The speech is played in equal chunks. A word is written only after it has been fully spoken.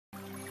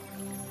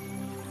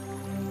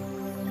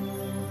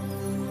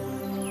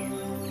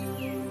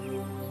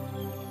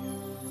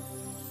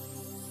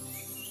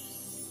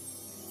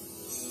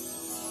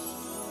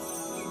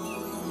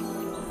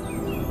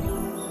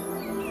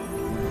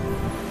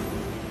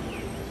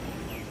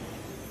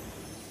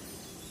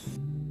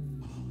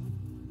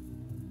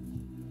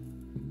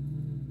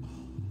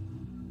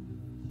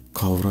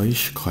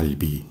Kavrayış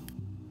kalbi,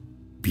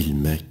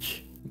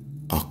 bilmek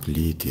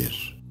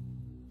aklidir.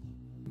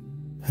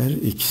 Her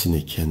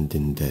ikisini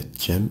kendinde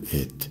cem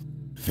et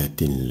ve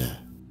dinle.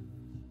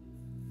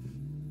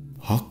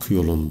 Hak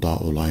yolunda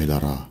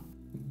olaylara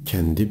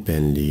kendi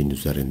benliğin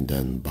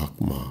üzerinden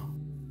bakma.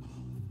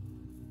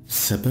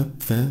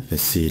 Sebep ve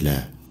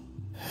vesile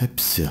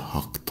hepsi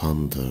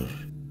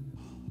haktandır.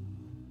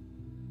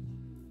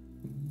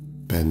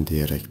 Ben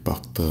diyerek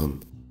baktığın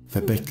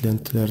ve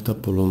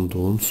beklentilerde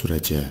bulunduğun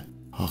sürece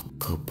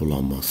hakkı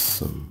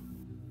bulamazsın.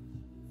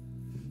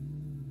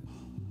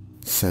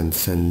 Sen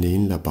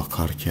senliğinle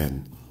bakarken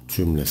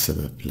cümle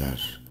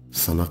sebepler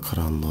sana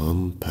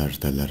karanlığın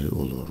perdeleri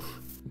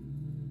olur.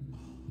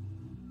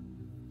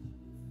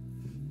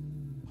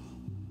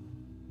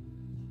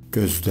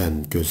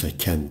 Gözden göze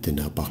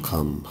kendine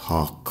bakan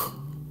hak,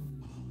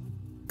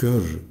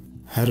 gör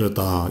her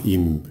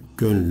daim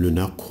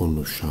gönlüne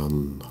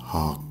konuşan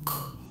hak.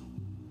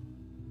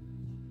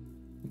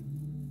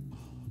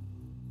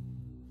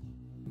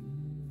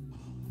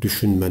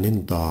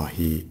 Düşünmenin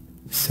dahi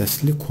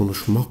sesli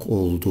konuşmak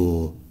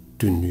olduğu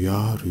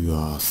dünya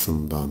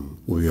rüyasından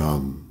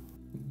uyan,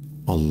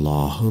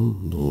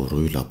 Allah'ın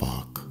nuruyla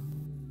bak.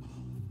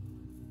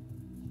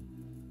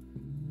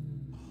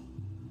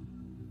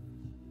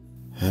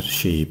 Her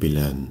şeyi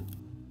bilen,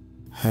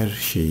 her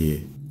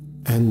şeyi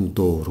en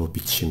doğru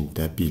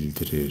biçimde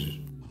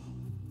bildirir.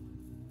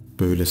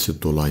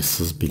 Böylesi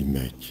dolaysız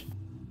bilmek,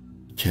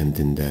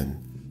 kendinden,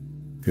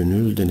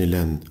 gönül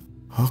denilen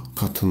hak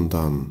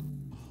katından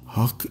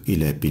hak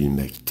ile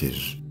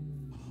bilmektir.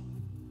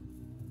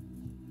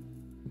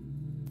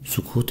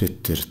 Sukut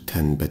ettir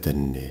ten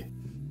bedenini,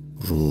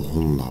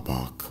 ruhunla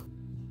bak.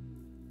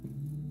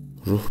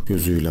 Ruh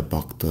gözüyle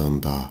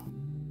baktığında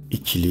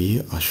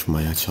ikiliği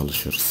aşmaya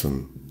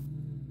çalışırsın.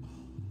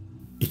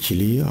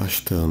 İkiliği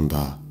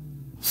aştığında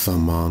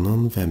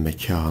zamanın ve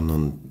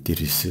mekanın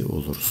dirisi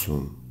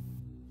olursun.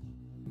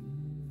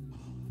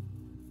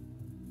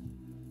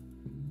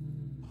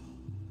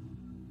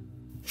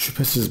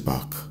 Şüphesiz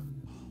bak,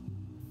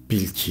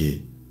 bil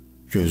ki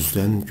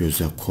gözden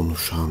göze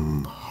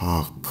konuşan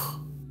hak.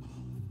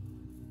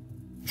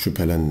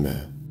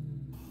 Şüphelenme,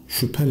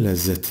 şüphe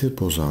lezzeti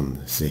bozan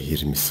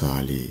zehir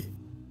misali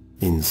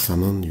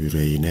insanın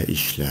yüreğine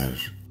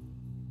işler.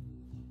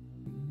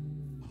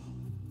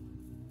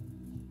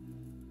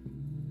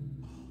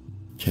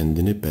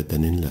 Kendini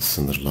bedeninle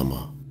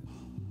sınırlama.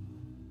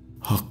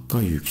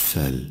 Hakka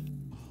yüksel.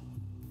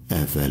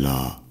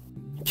 Evvela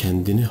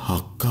kendini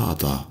hakka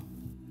ada.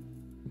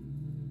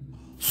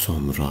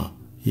 Sonra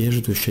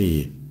yer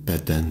döşeyi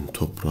beden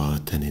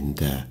toprağı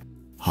teninde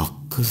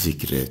hakkı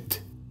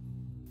zikret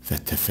ve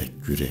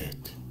tefekkür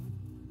et.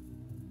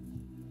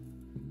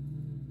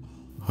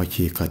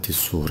 Hakikati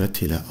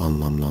suret ile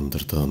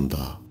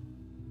anlamlandırdığında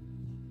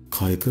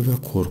kaygı ve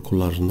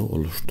korkularını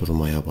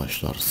oluşturmaya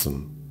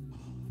başlarsın.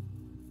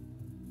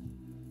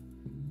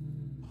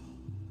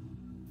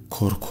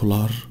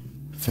 Korkular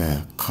ve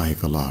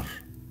kaygılar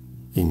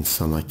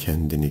insana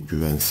kendini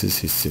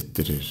güvensiz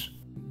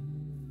hissettirir.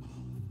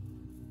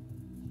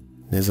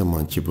 Ne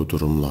zaman ki bu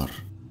durumlar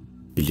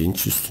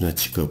bilinç üstüne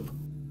çıkıp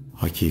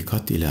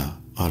hakikat ile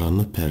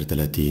aranı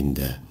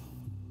perdelediğinde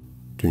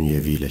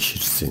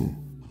dünyevileşirsin.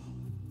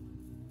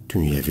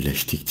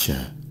 Dünyevileştikçe,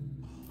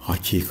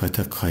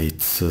 hakikate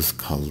kayıtsız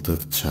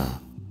kaldıkça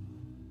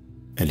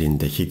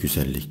elindeki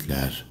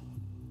güzellikler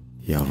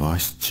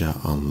yavaşça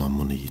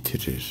anlamını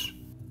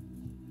yitirir.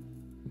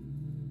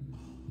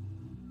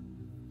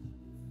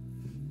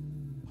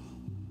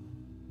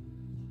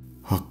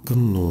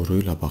 Hakkın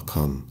nuruyla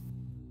bakan,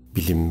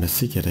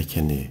 bilinmesi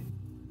gerekeni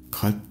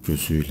kalp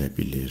gözüyle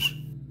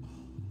bilir.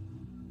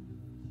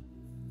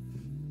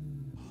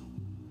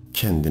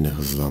 Kendini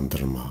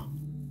hızlandırma,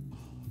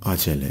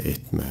 acele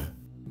etme.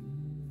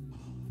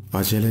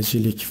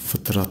 Acelecilik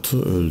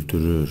fıtratı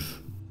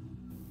öldürür.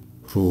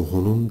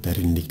 Ruhunun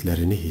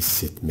derinliklerini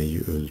hissetmeyi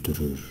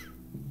öldürür.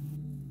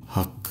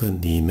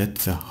 Hakkı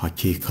nimet ve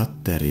hakikat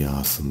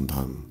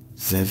deryasından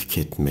zevk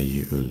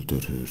etmeyi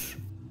öldürür.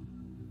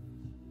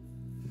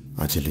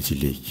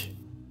 Acelecilik,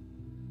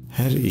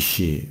 her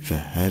işi ve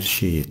her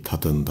şeyi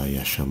tadında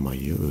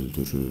yaşamayı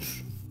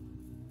öldürür.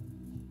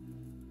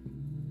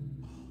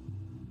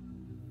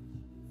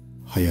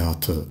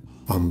 Hayatı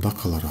anda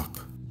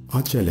kalarak,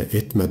 acele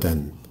etmeden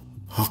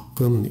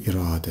hakkın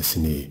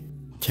iradesini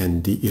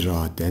kendi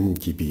iraden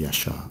gibi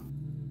yaşa.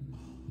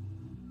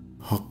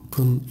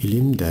 Hakkın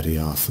ilim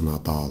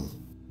deryasına dal.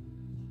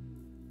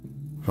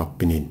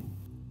 Rabbinin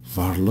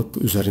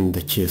varlık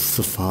üzerindeki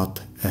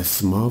sıfat,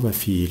 esma ve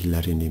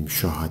fiillerini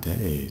müşahede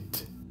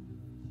et.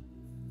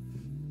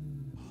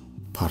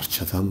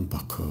 Parçadan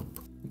bakıp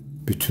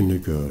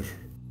bütünü gör.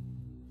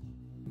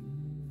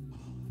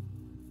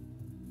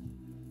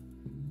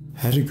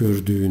 Her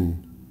gördüğün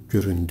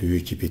göründüğü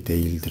gibi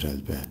değildir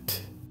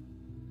elbet.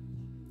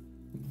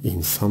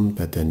 İnsan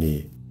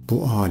bedeni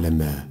bu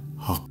aleme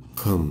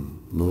hakkın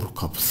nur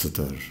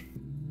kapısıdır.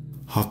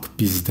 Hak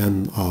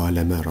bizden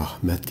aleme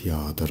rahmet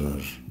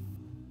yağdırır.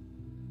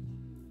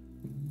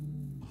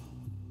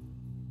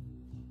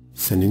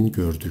 senin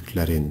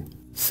gördüklerin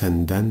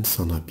senden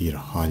sana bir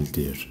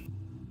haldir.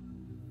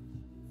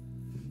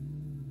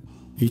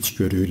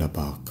 İçgörüyle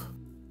bak,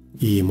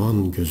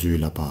 iman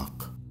gözüyle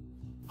bak,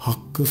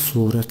 hakkı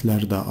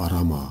suretlerde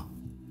arama.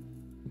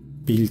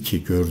 Bil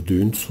ki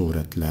gördüğün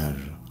suretler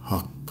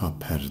hakka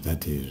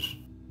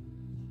perdedir.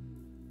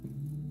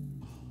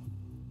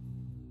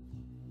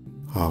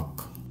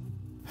 Hak,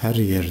 her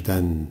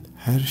yerden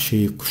her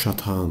şeyi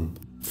kuşatan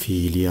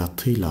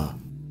fiiliyatıyla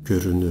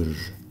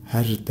görünür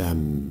her dem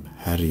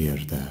her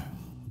yerde.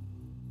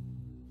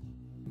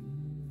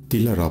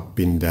 Dile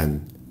Rabbinden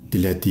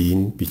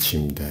dilediğin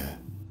biçimde,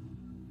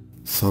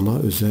 sana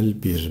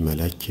özel bir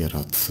melek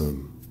yaratsın.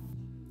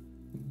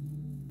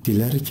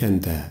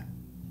 Dilerken de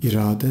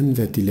iraden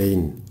ve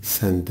dileğin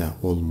sende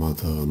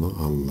olmadığını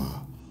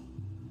anla.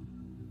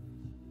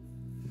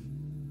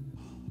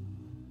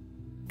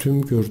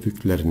 Tüm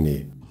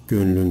gördüklerini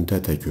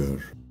gönlünde de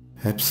gör,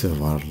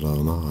 hepsi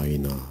varlığına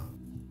ayna.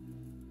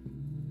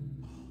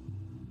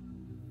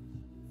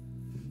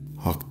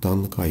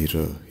 Hak'tan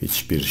gayrı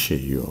hiçbir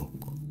şey yok.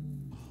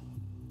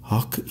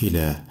 Hak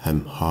ile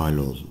hemhal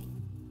ol.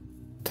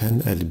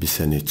 Ten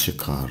elbiseni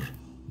çıkar,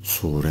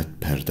 suret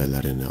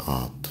perdelerini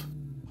at.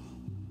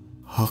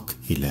 Hak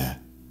ile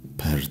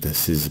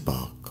perdesiz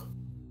bak.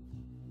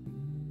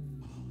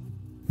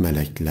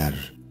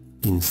 Melekler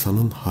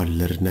insanın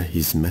hallerine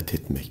hizmet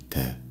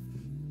etmekte.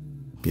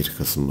 Bir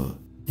kısmı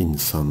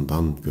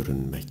insandan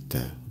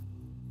görünmekte.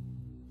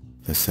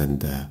 Ve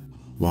sende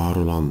var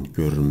olan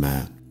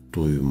görme,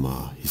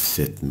 duyma,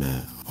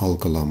 hissetme,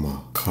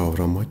 algılama,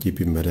 kavrama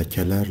gibi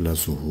melekelerle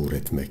zuhur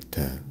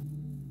etmekte.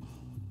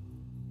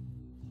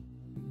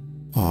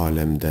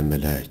 Alemde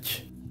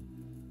melek,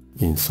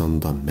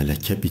 insanda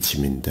meleke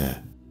biçiminde,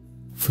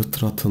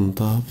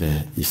 fıtratında ve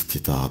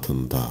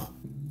istidadında.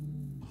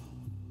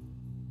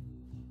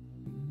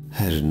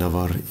 Her ne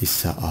var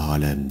ise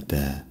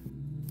alemde,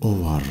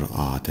 o var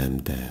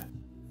Adem'de.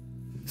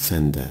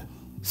 Sen de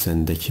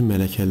sendeki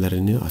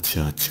melekelerini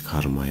açığa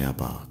çıkarmaya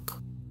bak.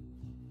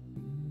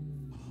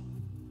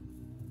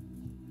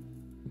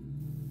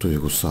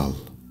 Duygusal,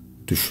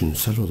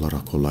 düşünsel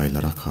olarak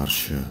olaylara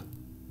karşı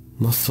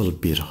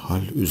nasıl bir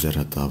hal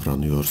üzere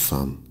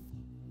davranıyorsan,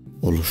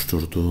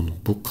 oluşturduğun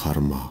bu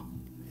karma,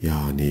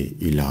 yani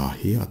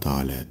ilahi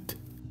adalet,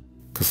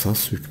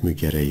 kısas hükmü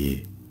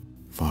gereği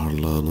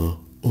varlığını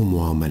o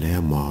muameleye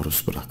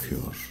maruz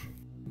bırakıyor.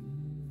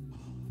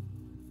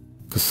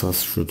 Kısas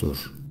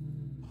şudur: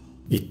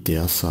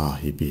 iddia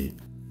sahibi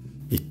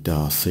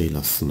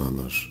iddiasıyla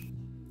sınanır.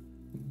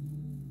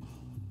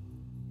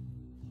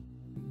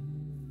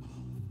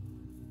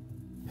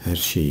 Her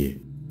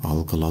şeyi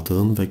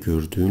algıladığın ve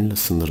gördüğünle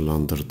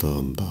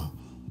sınırlandırdığında,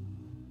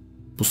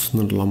 bu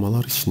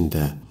sınırlamalar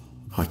içinde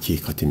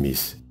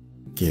hakikatimiz,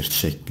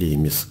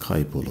 gerçekliğimiz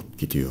kaybolup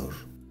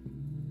gidiyor.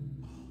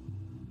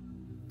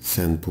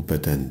 Sen bu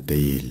beden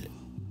değil,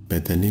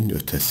 bedenin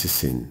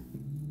ötesisin.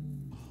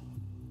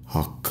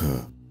 Hakkı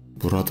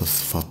burada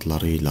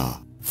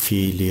sıfatlarıyla,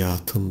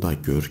 fiiliyatında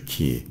gör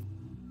ki,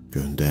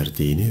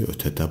 gönderdiğini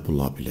ötede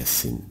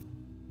bulabilesin.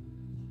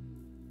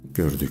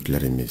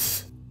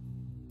 Gördüklerimiz,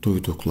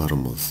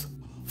 duyduklarımız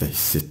ve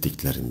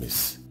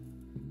hissettiklerimiz,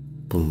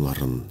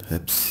 bunların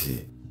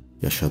hepsi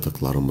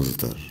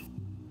yaşadıklarımızdır.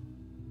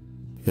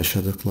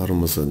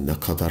 Yaşadıklarımızı ne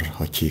kadar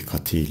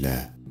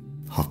hakikatiyle,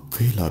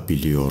 hakkıyla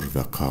biliyor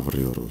ve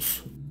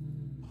kavruyoruz.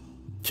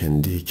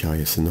 Kendi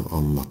hikayesini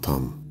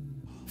anlatan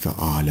ve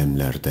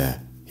alemlerde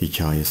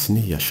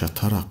hikayesini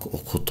yaşatarak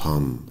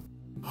okutan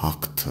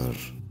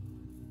haktır.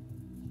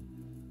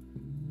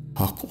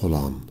 Hak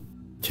olan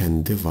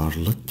kendi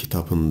varlık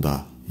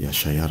kitabında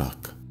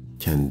yaşayarak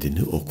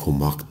kendini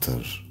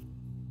okumaktır.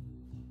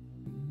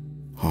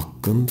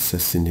 Hakkın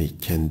sesini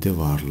kendi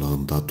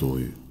varlığında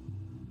duy.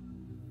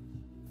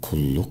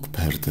 Kulluk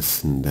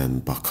perdesinden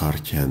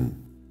bakarken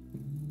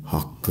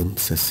Hakkın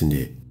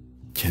sesini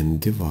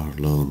kendi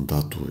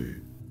varlığında duy.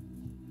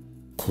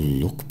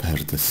 Kulluk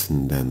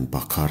perdesinden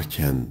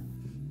bakarken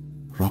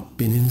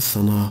Rabbinin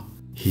sana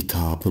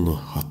hitabını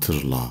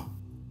hatırla.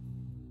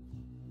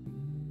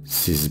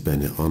 Siz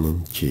beni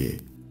anın ki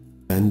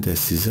ben de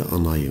sizi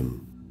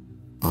anayım.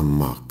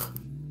 Anmak,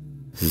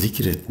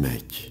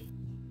 zikretmek,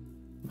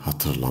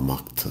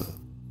 hatırlamaktı.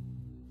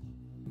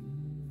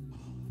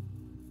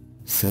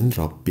 Sen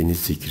Rabbini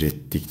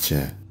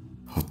zikrettikçe,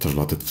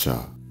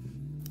 hatırladıkça,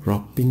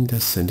 Rabbin de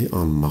seni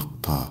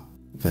anmakta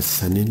ve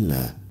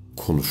seninle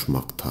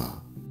konuşmakta.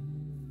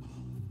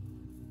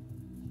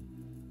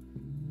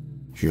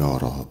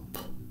 Ya Rab,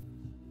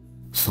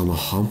 sana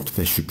hamd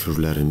ve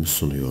şükürlerimi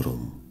sunuyorum.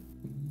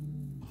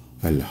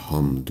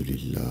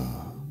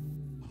 Elhamdülillah.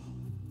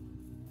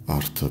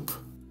 Artık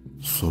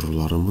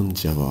sorularımın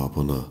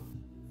cevabını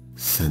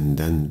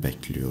senden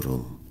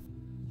bekliyorum.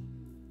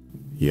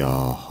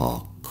 Ya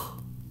Hak.